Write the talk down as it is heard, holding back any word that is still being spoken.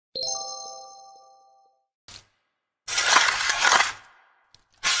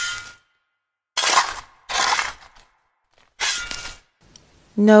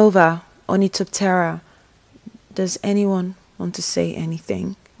Nova, Ornitopthera, does anyone want to say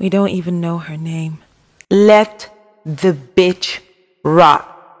anything? We don't even know her name. Let the bitch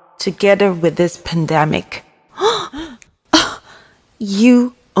rot together with this pandemic.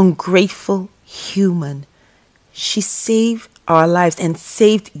 You ungrateful human. She saved our lives and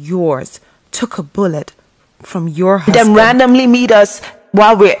saved yours. Took a bullet from your husband. Then randomly meet us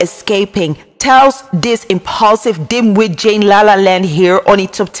while we're escaping. Tells this impulsive dimwit Jane La La Land here,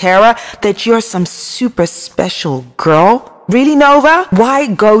 Ornitopthera, that you're some super special girl. Really, Nova? Why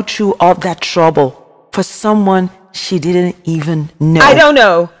go through all that trouble for someone she didn't even know? I don't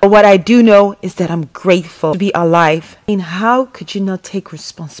know. But what I do know is that I'm grateful to be alive. I mean, how could you not take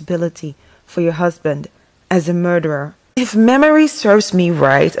responsibility for your husband as a murderer? If memory serves me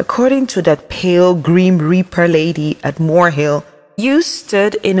right, according to that pale Grim Reaper lady at Moorhill, you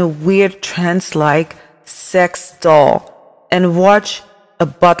stood in a weird trance-like sex doll and watched a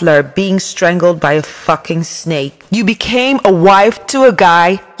butler being strangled by a fucking snake. You became a wife to a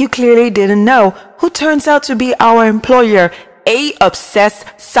guy you clearly didn't know, who turns out to be our employer, a obsessed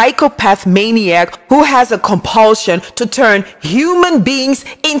psychopath maniac who has a compulsion to turn human beings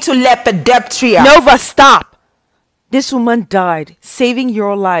into lepidoptera. Nova, stop! This woman died, saving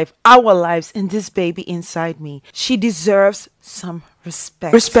your life, our lives, and this baby inside me. She deserves some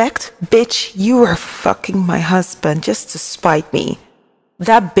respect. Respect? Bitch, you were fucking my husband just to spite me.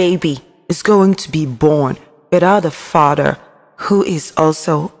 That baby is going to be born without a father who is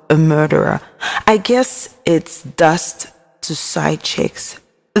also a murderer. I guess it's dust to side chicks.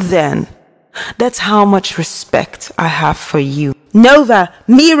 Then, that's how much respect I have for you. Nova,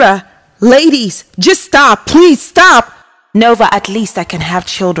 Mira, ladies, just stop, please stop. Nova, at least I can have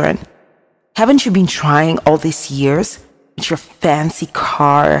children. Haven't you been trying all these years? With your fancy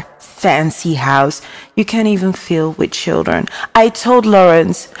car, fancy house, you can't even fill with children. I told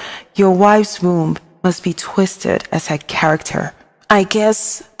Lawrence, your wife's womb must be twisted as her character. I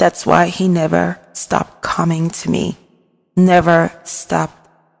guess that's why he never stopped coming to me. Never stopped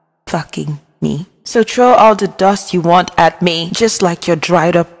fucking me. So throw all the dust you want at me, just like your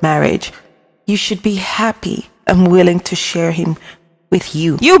dried up marriage. You should be happy I'm willing to share him with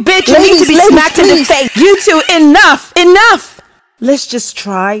you. You bitch, you need to be smacked in the face. You two, enough, enough. Let's just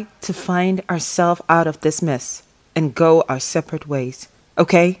try to find ourselves out of this mess and go our separate ways,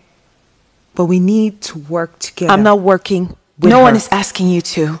 okay? But we need to work together. I'm not working with her. No one is asking you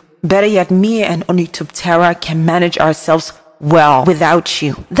to. Better yet, me and Ornitopthera can manage ourselves well without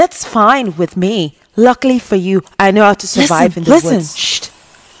you. That's fine with me. Luckily for you, I know how to survive in the woods. Shh.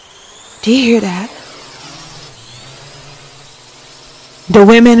 Do you hear that? The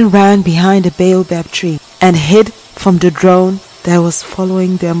women ran behind a baobab tree and hid from the drone that was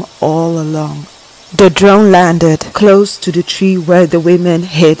following them all along. The drone landed close to the tree where the women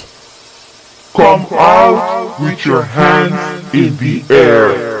hid. Come out with your hands in the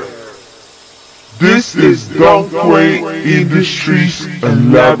air. This is Dunkway Industries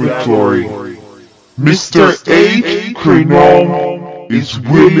and Laboratory. Mr. H. Crenome is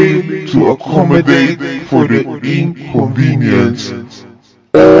willing to accommodate for the inconvenience,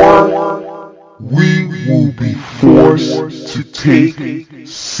 or we will be forced to take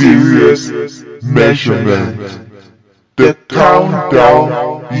serious measurement. The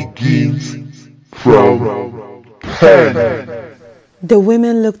countdown begins from 10. The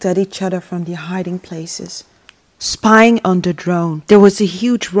women looked at each other from their hiding places, spying on the drone. There was a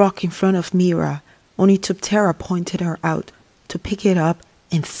huge rock in front of Mira. Ornitopthera pointed her out to pick it up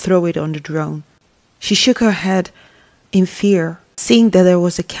and throw it on the drone. She shook her head in fear, seeing that there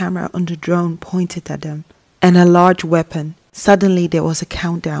was a camera on the drone pointed at them, and a large weapon. Suddenly there was a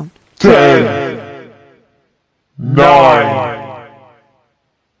countdown. 10, 9,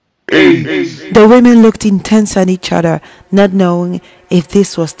 8. The women looked intense at each other, not knowing if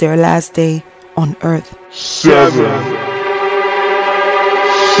this was their last day on Earth. 7, 6,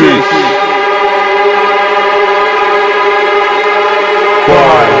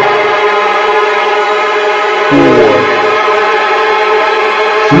 5, 4,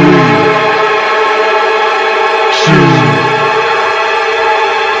 3,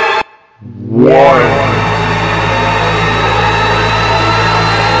 2, 1.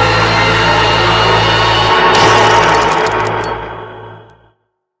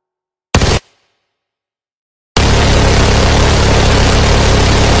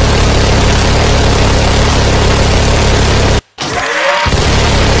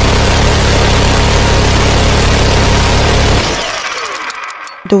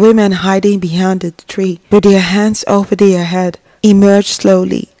 The women hiding behind the tree, with their hands over their head, emerged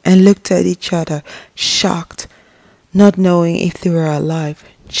slowly and looked at each other, shocked. not knowing if they were alive,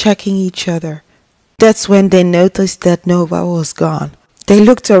 checking each other. That's when they noticed that Nova was gone. They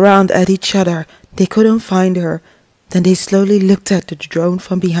looked around at each other. They couldn't find her. Then they slowly looked at the drone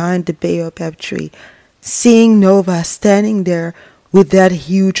from behind the Bayou tree, seeing Nova standing there with that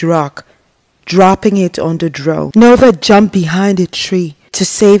huge rock, dropping it on the drone. Nova jumped behind the tree to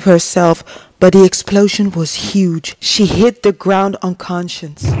save herself, but the explosion was huge. She hit the ground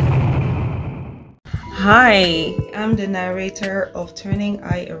unconscious. Hi, I'm the narrator of Turning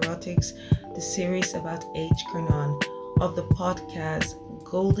Eye Erotics, the series about H. Kernon of the podcast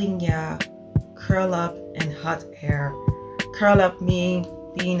Golden Ya, Curl Up, and Hot Hair. Curl up meaning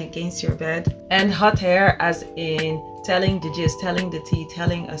being against your bed, and hot hair as in telling the gist, telling the tea,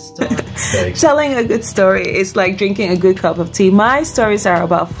 telling a story. Telling a good story is like drinking a good cup of tea. My stories are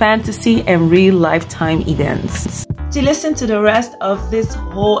about fantasy and real lifetime events. To listen to the rest of this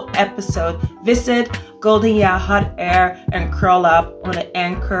whole episode, visit Golden Ya, Hot Air, and Curl Up on the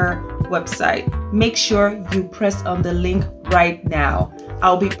Anchor website. Make sure you press on the link right now.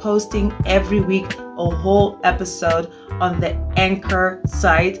 I'll be posting every week a whole episode on the Anchor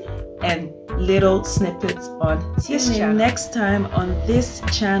site and little snippets on this channel. Next time on this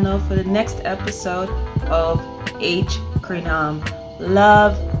channel for the next episode of H. Kernon.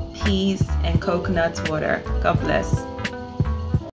 Love, peace, and coconut water. God bless.